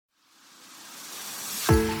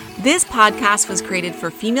This podcast was created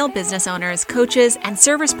for female business owners, coaches, and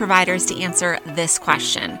service providers to answer this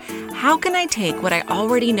question. How can I take what I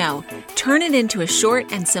already know, turn it into a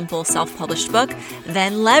short and simple self-published book,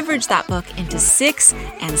 then leverage that book into 6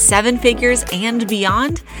 and 7 figures and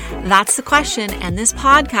beyond? That's the question, and this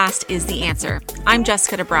podcast is the answer. I'm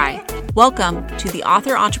Jessica DeBry. Welcome to the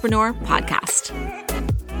Author Entrepreneur Podcast.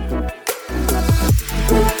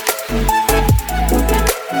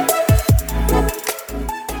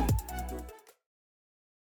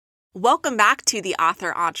 Welcome back to the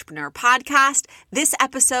Author Entrepreneur Podcast. This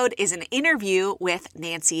episode is an interview with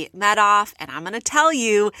Nancy Medoff, and I'm going to tell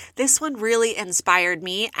you, this one really inspired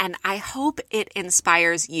me, and I hope it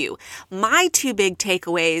inspires you. My 2 big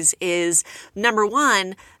takeaways is, number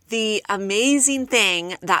 1, the amazing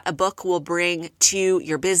thing that a book will bring to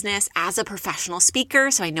your business as a professional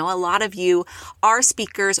speaker. So I know a lot of you are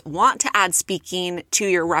speakers, want to add speaking to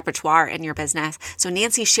your repertoire in your business. So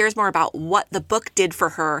Nancy shares more about what the book did for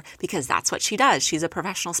her because that's what she does. She's a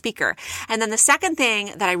professional speaker. And then the second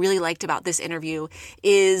thing that I really liked about this interview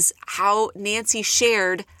is how Nancy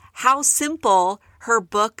shared how simple her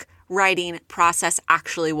book writing process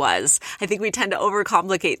actually was. I think we tend to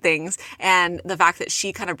overcomplicate things, and the fact that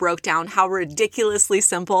she kind of broke down how ridiculously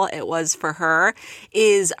simple it was for her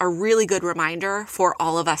is a really good reminder for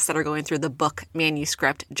all of us that are going through the book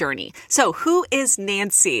manuscript journey. So who is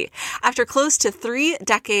Nancy? After close to 3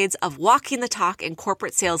 decades of walking the talk in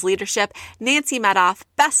corporate sales leadership, Nancy Medoff,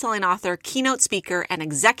 best-selling author, keynote speaker, and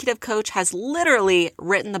executive coach, has literally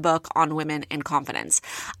written the book on women in confidence.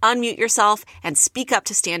 Unmute yourself and speak up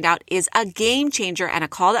to stand out is a game changer and a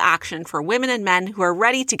call to action for women and men who are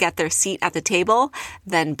ready to get their seat at the table,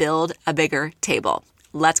 then build a bigger table.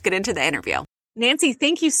 Let's get into the interview. Nancy,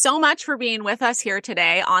 thank you so much for being with us here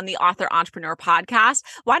today on the Author Entrepreneur Podcast.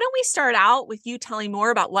 Why don't we start out with you telling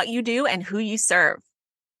more about what you do and who you serve?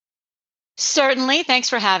 Certainly.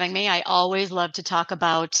 Thanks for having me. I always love to talk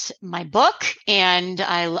about my book, and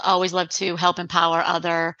I always love to help empower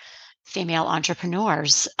other female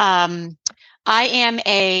entrepreneurs. I am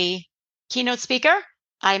a keynote speaker.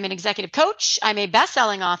 I'm an executive coach. I'm a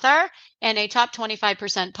best-selling author and a top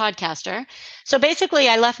 25% podcaster. So basically,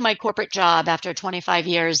 I left my corporate job after 25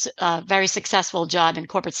 years, a very successful job in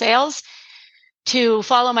corporate sales, to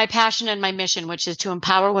follow my passion and my mission, which is to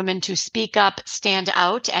empower women to speak up, stand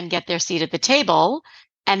out, and get their seat at the table,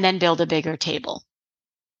 and then build a bigger table.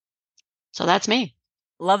 So that's me.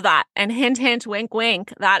 Love that. And hint, hint, wink,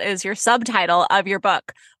 wink. That is your subtitle of your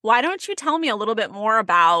book. Why don't you tell me a little bit more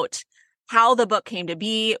about how the book came to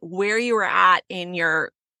be, where you were at in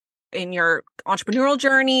your entrepreneurial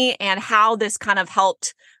journey, and how this kind of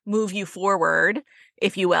helped move you forward,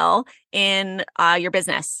 if you will, in your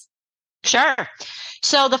business? Sure.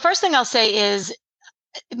 So the first thing I'll say is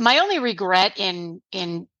my only regret in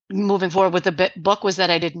moving forward with the book was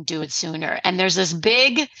that I didn't do it sooner. And there's this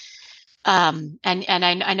big and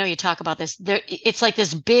I know you talk about this. It's like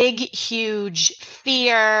this big, huge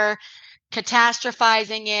fear,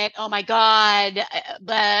 catastrophizing it. Oh my God!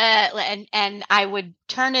 And I would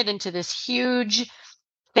turn it into this huge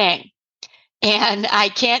thing. And I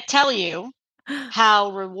can't tell you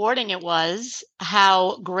how rewarding it was,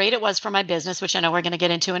 how great it was for my business, which I know we're going to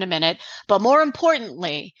get into in a minute. But more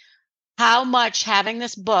importantly, how much having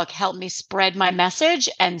this book helped me spread my message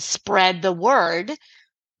and spread the word,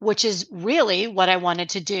 which is really what I wanted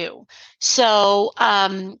to do. So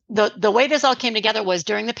the way this all came together was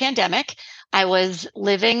during the pandemic. I was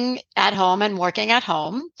living at home and working at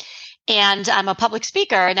home, and I'm a public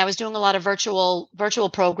speaker, and I was doing a lot of virtual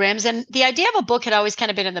programs. And the idea of a book had always kind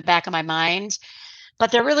of been in the back of my mind,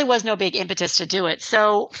 but there really was no big impetus to do it.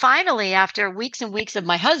 So finally, after weeks and weeks of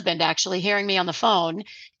my husband actually hearing me on the phone,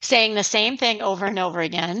 saying the same thing over and over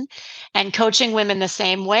again, and coaching women the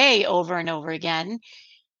same way over and over again,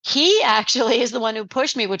 he actually is the one who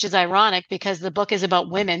pushed me, which is ironic because the book is about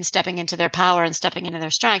women stepping into their power and stepping into their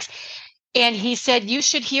strengths. And he said, you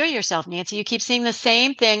should hear yourself, Nancy. You keep seeing the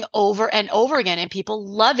same thing over and over again, and people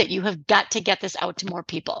love it. You have got to get this out to more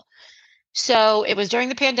people. So it was during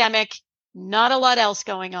the pandemic, not a lot else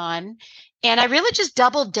going on. And I really just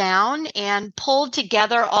doubled down and pulled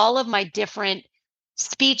together all of my different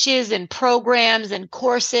speeches and programs and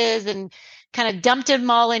courses and kind of dumped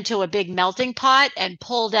them all into a big melting pot and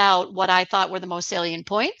pulled out what I thought were the most salient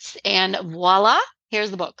points. And voila,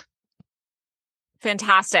 here's the book.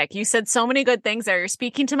 Fantastic. You said so many good things there. You're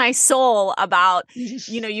speaking to my soul about,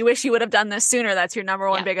 you wish you would have done this sooner. That's your number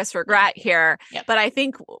one biggest regret here. Yep. But I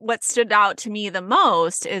think what stood out to me the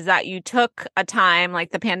most is that you took a time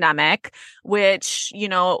like the pandemic, which,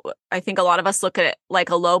 I think a lot of us look at it like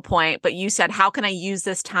a low point, but you said, how can I use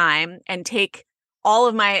this time and take all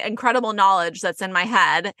of my incredible knowledge that's in my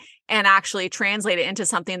head and actually translate it into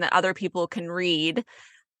something that other people can read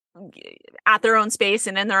at their own space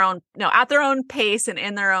and in their own, no, at their own pace and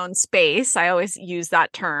in their own space. I always use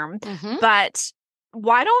that term. Mm-hmm. But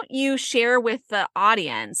why don't you share with the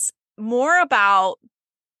audience more about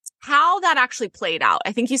how that actually played out?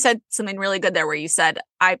 I think you said something really good there where you said,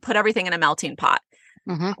 I put everything in a melting pot.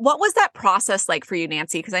 Mm-hmm. What was that process like for you,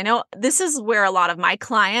 Nancy? Because I know this is where a lot of my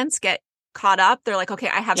clients get caught up. They're like, okay,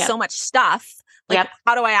 I have so much stuff. Like,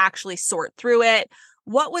 how do I actually sort through it?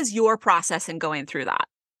 What was your process in going through that?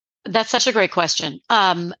 That's such a great question.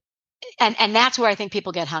 And that's where I think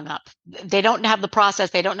people get hung up. They don't have the process.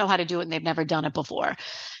 They don't know how to do it, and they've never done it before.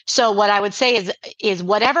 So what I would say is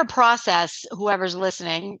whatever process whoever's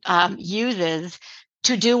listening uses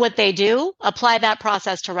to do what they do, apply that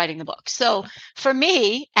process to writing the book. So for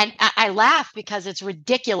me, and I laugh because it's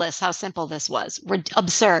ridiculous how simple this was,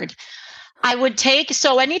 absurd. I would take,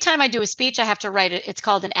 so anytime I do a speech, I have to write it. It's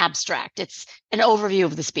called an abstract. It's an overview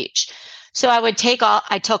of the speech. So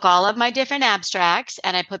I took all of my different abstracts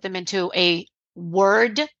and I put them into a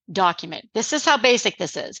Word document. This is how basic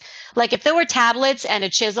this is. Like if there were tablets and a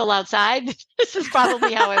chisel outside, this is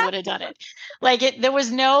probably how I would have done it. There was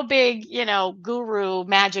no big, guru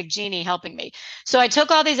magic genie helping me. So I took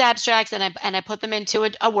all these abstracts and I put them into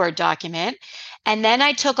a Word document. And then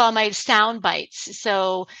I took all my sound bites.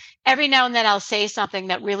 So every now and then I'll say something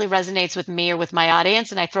that really resonates with me or with my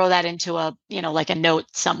audience. And I throw that into a note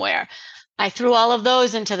somewhere. I threw all of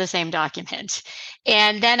those into the same document.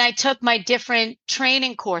 And then I took my different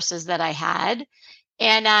training courses that I had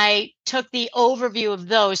and I took the overview of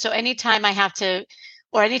those. So anytime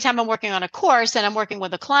anytime I'm working on a course and I'm working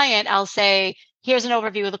with a client, I'll say, here's an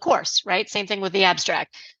overview of the course, right? Same thing with the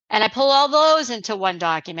abstract. And I pull all those into one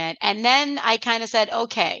document. And then I kind of said,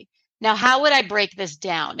 okay, now how would I break this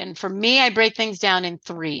down? And for me, I break things down in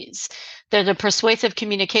threes. There's a persuasive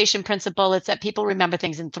communication principle. It's that people remember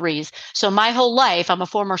things in threes. So my whole life, I'm a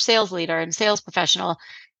former sales leader and sales professional.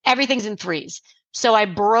 Everything's in threes. So I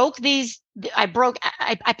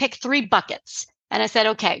picked 3 buckets and I said,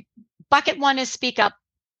 okay, bucket 1 is speak up.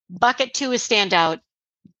 Bucket 2 is stand out.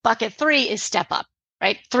 Bucket 3 is step up,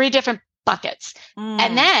 right? 3 different buckets.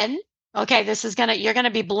 And then, okay, you're going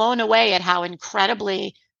to be blown away at how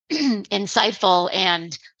incredibly insightful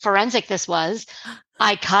and forensic this was.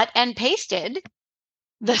 I cut and pasted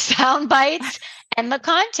the sound bites and the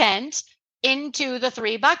content into the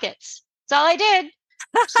 3 buckets. That's all I did.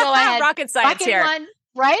 So I had rocket science bucket here. 1,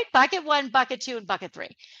 right? Bucket 1, bucket 2, and bucket 3.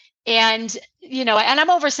 And, and I'm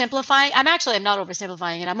oversimplifying. I'm not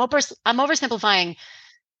oversimplifying it. I'm oversimplifying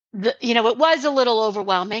it was a little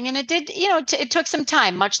overwhelming and it did, it took some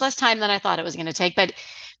time, much less time than I thought it was going to take. But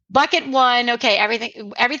bucket 1, okay,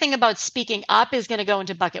 everything about speaking up is going to go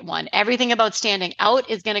into bucket 1. Everything about standing out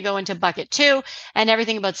is going to go into bucket 2. And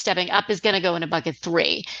everything about stepping up is going to go into bucket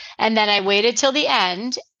 3. And then I waited till the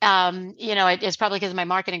end. It's probably because of my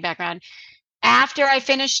marketing background. After I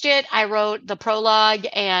finished it, I wrote the prologue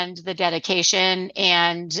and the dedication.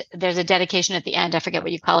 And there's a dedication at the end. I forget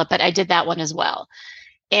what you call it, but I did that one as well.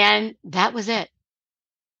 And that was it.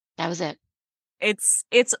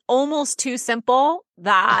 It's almost too simple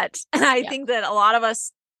that I think that a lot of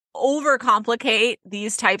us overcomplicate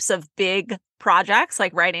these types of big projects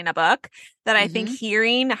like writing a book, that I think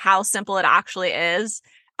hearing how simple it actually is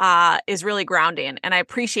really grounding. And I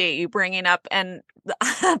appreciate you bringing up and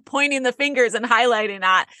pointing the fingers and highlighting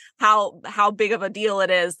that how big of a deal it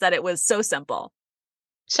is that it was so simple.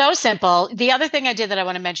 So simple. The other thing I did that I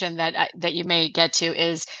want to mention that you may get to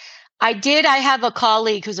is I have a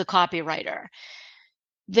colleague who's a copywriter.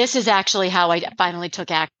 This is actually how I finally took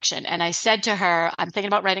action. And I said to her, I'm thinking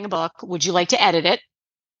about writing a book. Would you like to edit it?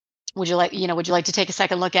 Would you like to take a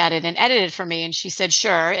second look at it and edit it for me? And she said,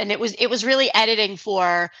 sure. And it was really editing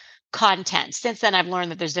for content. Since then, I've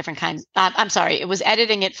learned that there's different kinds. It was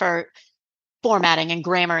editing it for formatting and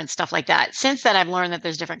grammar and stuff like that. Since then, I've learned that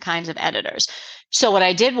there's different kinds of editors. So what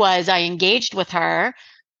I did was I engaged with her.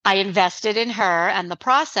 I invested in her and the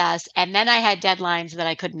process, and then I had deadlines that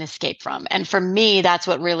I couldn't escape from. And for me, that's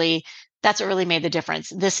what really made the difference.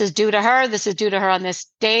 This is due to her. This is due to her on this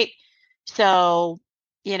date. So,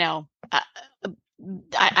 I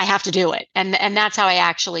have to do it. And that's how I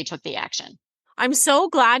actually took the action. I'm so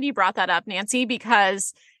glad you brought that up, Nancy,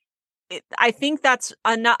 because I think that's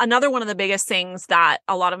another one of the biggest things that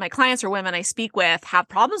a lot of my clients or women I speak with have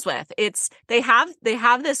problems with. It's they have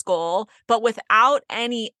this goal, but without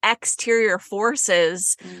any exterior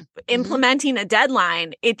forces implementing a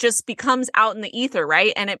deadline, it just becomes out in the ether,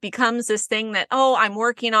 right? And it becomes this thing that, oh, I'm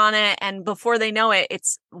working on it. And before they know it,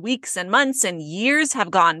 it's weeks and months and years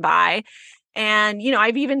have gone by. And,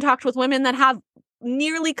 I've even talked with women that have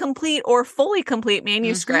nearly complete or fully complete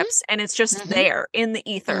manuscripts, and it's just there in the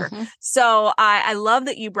ether. So I love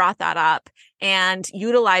that you brought that up, and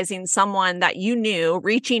utilizing someone that you knew,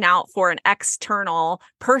 reaching out for an external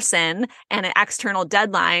person and an external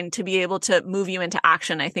deadline to be able to move you into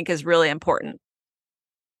action, I think is really important.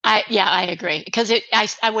 I agree, because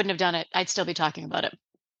I wouldn't have done it. I'd still be talking about it.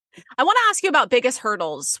 I want to ask you about biggest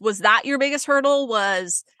hurdles. Was that your biggest hurdle?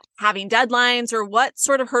 Was having deadlines, or what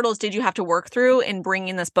sort of hurdles did you have to work through in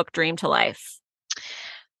bringing this book dream to life?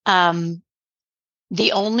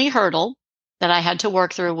 The only hurdle that I had to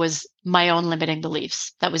work through was my own limiting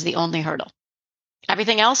beliefs. That was the only hurdle.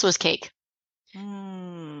 Everything else was cake.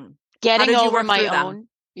 Getting over my own.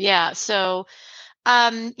 Yeah. So,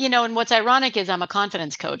 and what's ironic is I'm a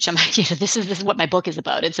confidence coach. This is what my book is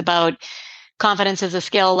about. It's about confidence as a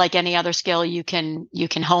skill, like any other skill. You can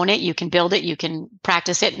hone it, you can build it, you can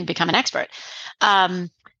practice it and become an expert.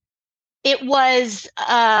 It was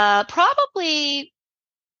probably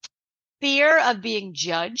fear of being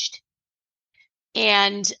judged.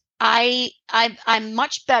 And I'm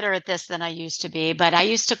much better at this than I used to be, but I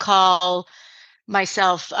used to call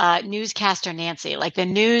myself newscaster Nancy, like the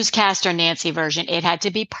newscaster Nancy version. It had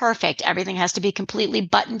to be perfect. Everything has to be completely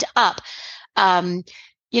buttoned up.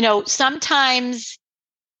 Sometimes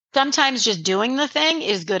just doing the thing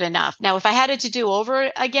is good enough. Now, if I had it to do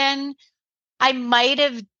over again, I might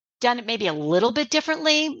have done it maybe a little bit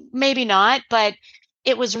differently, maybe not, but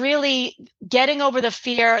it was really getting over the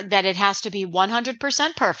fear that it has to be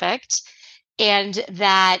 100% perfect, and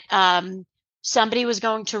that somebody was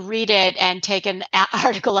going to read it and take an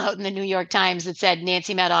article out in the New York Times that said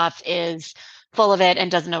Nancy Medoff is full of it and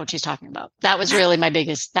doesn't know what she's talking about. That was really my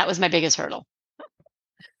biggest hurdle.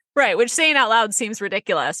 Right, which saying out loud seems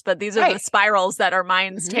ridiculous, but these are the spirals that our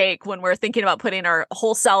minds take when we're thinking about putting our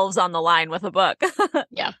whole selves on the line with a book.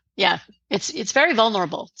 Yeah. It's very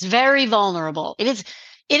vulnerable. It's very vulnerable. It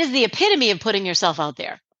is the epitome of putting yourself out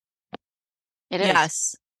there. It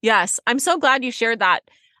is. Yes. I'm so glad you shared that.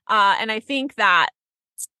 And I think that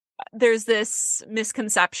there's this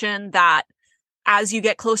misconception that as you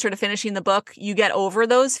get closer to finishing the book, you get over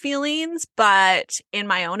those feelings. But in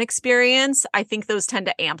my own experience, I think those tend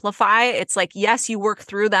to amplify. It's like, yes, you work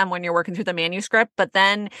through them when you're working through the manuscript, but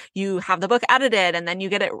then you have the book edited and then you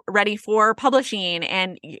get it ready for publishing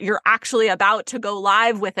and you're actually about to go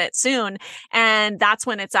live with it soon. And that's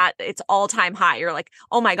when it's at its all-time high. You're like,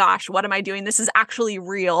 oh my gosh, what am I doing? This is actually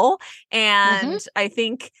real. And I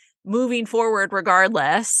think moving forward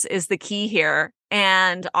regardless is the key here.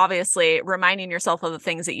 And obviously reminding yourself of the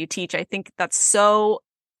things that you teach. I think that's so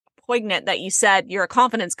poignant that you said you're a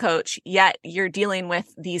confidence coach, yet you're dealing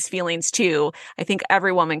with these feelings too. I think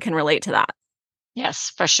every woman can relate to that.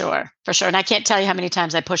 Yes, for sure. For sure. And I can't tell you how many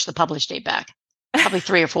times I pushed the publish date back. Probably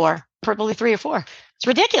three or four. It's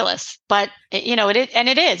ridiculous, but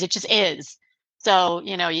it is. It just is. So,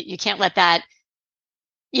 you can't let that,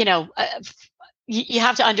 you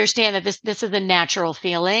have to understand that this is a natural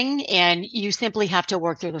feeling, and you simply have to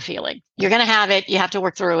work through the feeling. You're going to have it. You have to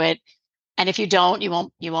work through it. And if you don't, you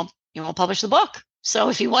won't publish the book. So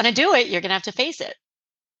if you want to do it, you're going to have to face it.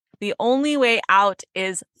 The only way out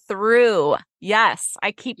is through. Yes.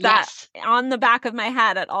 I keep that on the back of my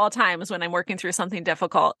head at all times when I'm working through something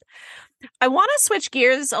difficult. I want to switch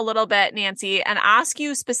gears a little bit, Nancy, and ask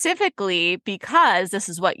you specifically, because this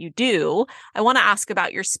is what you do, I want to ask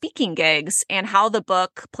about your speaking gigs and how the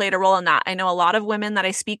book played a role in that. I know a lot of women that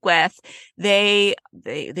I speak with, they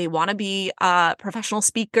want to be a professional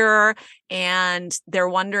speaker, and they're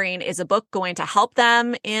wondering, is a book going to help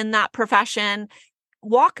them in that profession?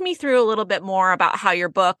 Walk me through a little bit more about how your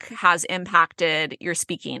book has impacted your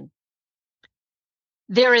speaking.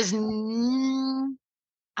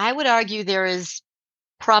 I would argue there is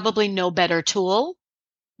probably no better tool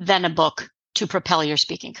than a book to propel your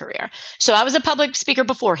speaking career. So I was a public speaker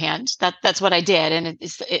beforehand. That's what I did. And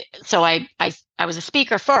so I was a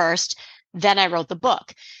speaker first, then I wrote the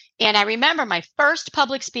book. And I remember my first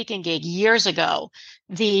public speaking gig years ago,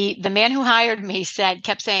 the man who hired me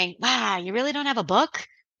kept saying, wow, you really don't have a book?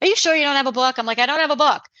 Are you sure you don't have a book? I'm like, I don't have a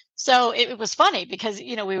book. So it was funny because,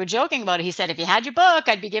 we were joking about it. He said, if you had your book,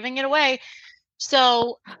 I'd be giving it away.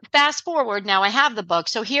 So fast forward, now I have the book.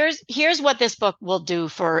 So here's what this book will do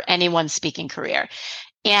for anyone's speaking career.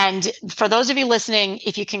 And for those of you listening,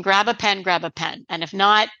 if you can grab a pen, grab a pen. And if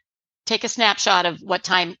not, take a snapshot of what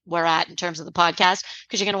time we're at in terms of the podcast,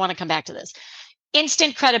 because you're going to want to come back to this.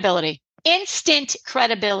 Instant credibility. Instant.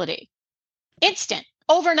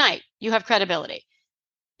 Overnight, you have credibility.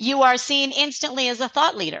 You are seen instantly as a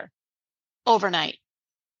thought leader. Overnight.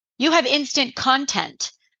 You have instant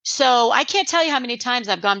content. So I can't tell you how many times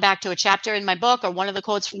I've gone back to a chapter in my book or one of the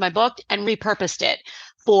quotes from my book and repurposed it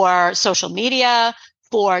for social media,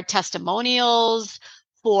 for testimonials,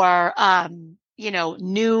 for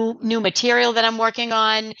new material that I'm working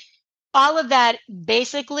on. All of that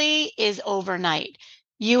basically is overnight.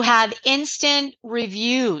 You have instant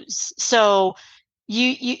reviews. So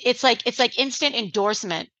it's like instant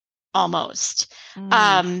endorsement almost. Mm.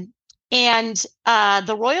 Um, and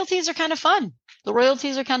the royalties are kind of fun. The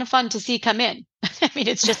royalties are kind of fun to see come in. I mean,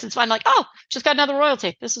 it's fun. Like, oh, just got another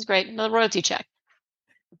royalty. This is great. Another royalty check.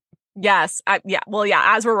 Yes. Yeah. Well,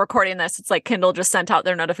 yeah. As we're recording this, it's like Kindle just sent out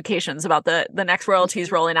their notifications about the next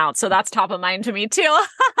royalties rolling out. So that's top of mind to me too.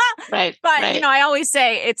 Right. But Right. I always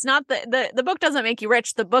say it's not the book doesn't make you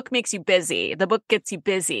rich. The book makes you busy. The book gets you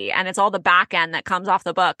busy, and it's all the back end that comes off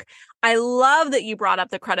the book. I love that you brought up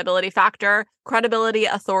the credibility factor, credibility,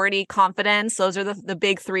 authority, confidence. Those are the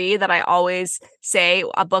big three that I always say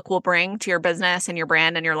a book will bring to your business and your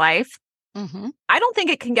brand and your life. Mm-hmm. I don't think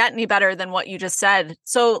it can get any better than what you just said.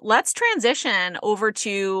 So let's transition over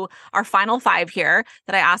to our final 5 here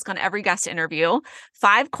that I ask on every guest interview.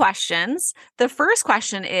 5 questions. The first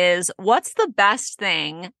question is, what's the best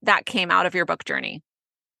thing that came out of your book journey?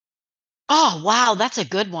 Oh, wow. That's a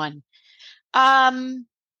good one.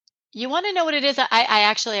 You want to know what it is? I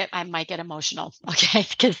actually, I might get emotional. Okay.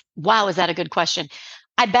 Because wow, is that a good question?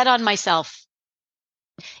 I bet on myself.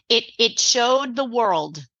 It showed the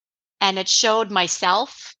world and it showed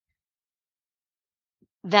myself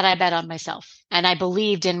that I bet on myself. And I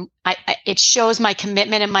believed in, it shows my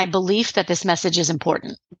commitment and my belief that this message is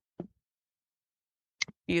important.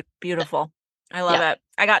 Beautiful. I love Yeah. it.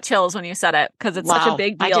 I got chills when you said it because it's such a Wow.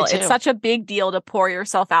 big I deal. did It's too. such a big deal to pour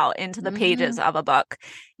yourself out into the Mm-hmm. pages of a book.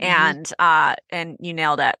 Mm-hmm. And you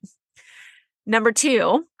nailed it. Number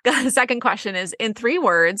 2, the second question is, in 3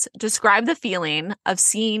 words, describe the feeling of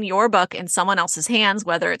seeing your book in someone else's hands,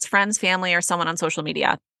 whether it's friends, family, or someone on social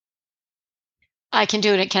media. I can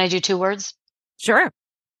do it. Can I do 2 words? Sure.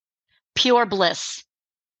 Pure bliss.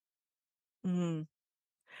 Mm.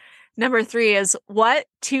 Number 3 is, what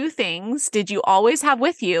 2 things did you always have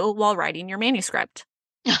with you while writing your manuscript?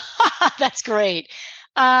 That's great.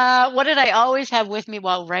 What did I always have with me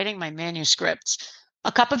while writing my manuscript?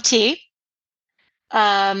 A cup of tea.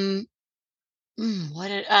 Um, what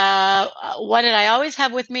did I always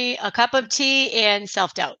have with me? A cup of tea and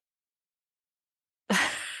self-doubt.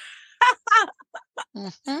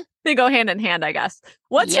 Hmm. They go hand in hand, I guess.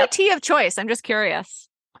 What's your Yep. tea of choice? I'm just curious.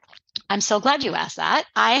 I'm so glad you asked that.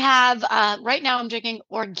 I have right now I'm drinking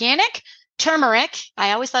organic turmeric.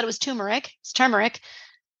 I always thought it was turmeric. It's turmeric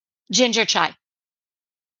ginger chai.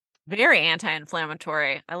 Very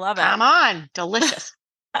anti-inflammatory. I love it. Come on, delicious.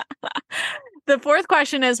 The 4th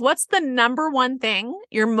question is, what's the number 1 thing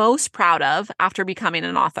you're most proud of after becoming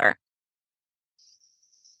an author?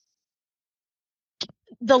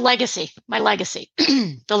 The legacy, my legacy,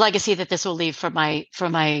 the legacy that this will leave for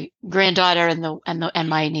my granddaughter and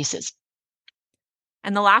my nieces.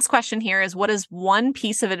 And the last question here is, what is one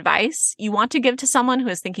piece of advice you want to give to someone who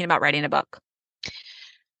is thinking about writing a book?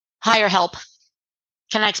 Hire help.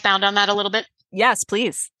 Can I expound on that a little bit? Yes,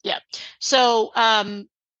 please. Yeah. So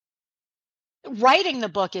writing the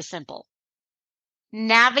book is simple.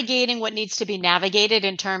 Navigating what needs to be navigated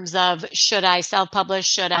in terms of, should I self-publish?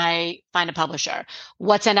 Should I find a publisher?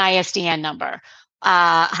 What's an ISDN number?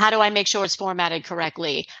 How do I make sure it's formatted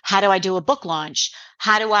correctly? How do I do a book launch?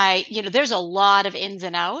 How do I, there's a lot of ins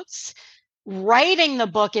and outs. Writing the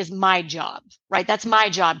book is my job, right? That's my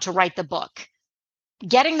job, to write the book.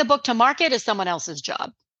 Getting the book to market is someone else's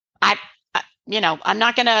job. I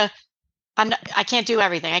can't do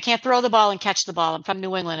everything. I can't throw the ball and catch the ball. I'm from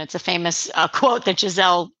New England. It's a famous quote that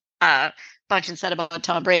Giselle Bundchen said about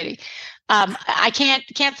Tom Brady. I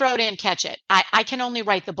can't throw it in, catch it. I can only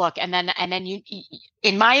write the book, and then you,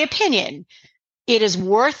 in my opinion, it is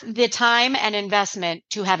worth the time and investment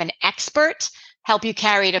to have an expert help you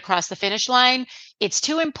carry it across the finish line. It's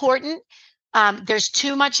too important. There's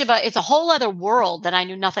too much it's a whole other world that I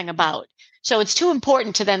knew nothing about. So it's too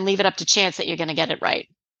important to then leave it up to chance that you're going to get it right.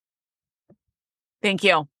 Thank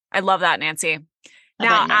you. I love that, Nancy.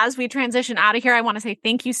 Now, as we transition out of here, I want to say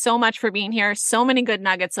thank you so much for being here. So many good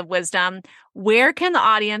nuggets of wisdom. Where can the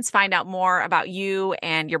audience find out more about you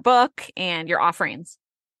and your book and your offerings?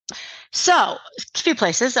 So, a few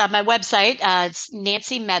places. My website, it's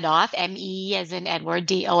Nancy Medoff, M-E as in Edward,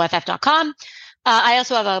 DOFF.com. I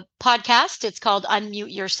also have a podcast. It's called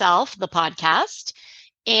Unmute Yourself, the podcast,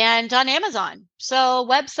 and on Amazon. So,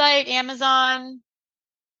 website, Amazon,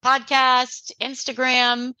 podcast,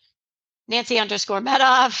 Instagram,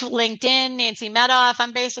 Nancy_Medoff, LinkedIn, Nancy Medoff.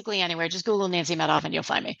 I'm basically anywhere. Just Google Nancy Medoff and you'll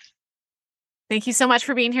find me. Thank you so much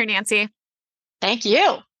for being here, Nancy. Thank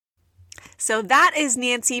you. So that is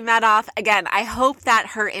Nancy Medoff. Again, I hope that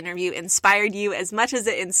her interview inspired you as much as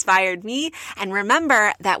it inspired me. And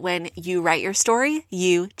remember that when you write your story,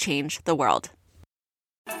 you change the world.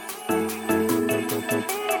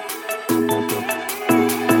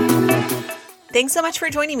 Thanks so much for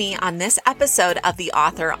joining me on this episode of the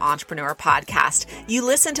Author Entrepreneur Podcast. You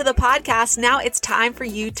listen to the podcast, now it's time for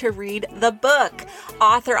you to read the book.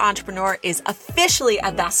 Author Entrepreneur is officially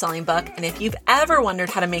a best-selling book, and if you've ever wondered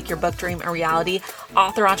how to make your book dream a reality,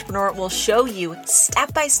 Author Entrepreneur will show you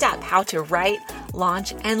step-by-step how to write,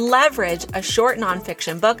 launch, and leverage a short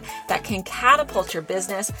nonfiction book that can catapult your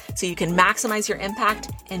business so you can maximize your impact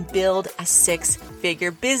and build a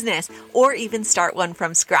six-figure business, or even start one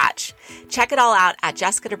from scratch. Check it all out at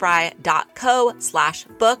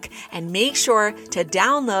jessicadebry.co/book and make sure to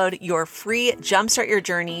download your free Jumpstart Your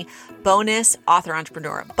Journey bonus Author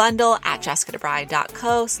Entrepreneur bundle at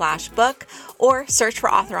jessicadebry.co/book or search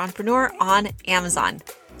for Author Entrepreneur on Amazon.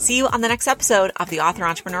 See you on the next episode of the Author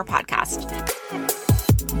Entrepreneur Podcast.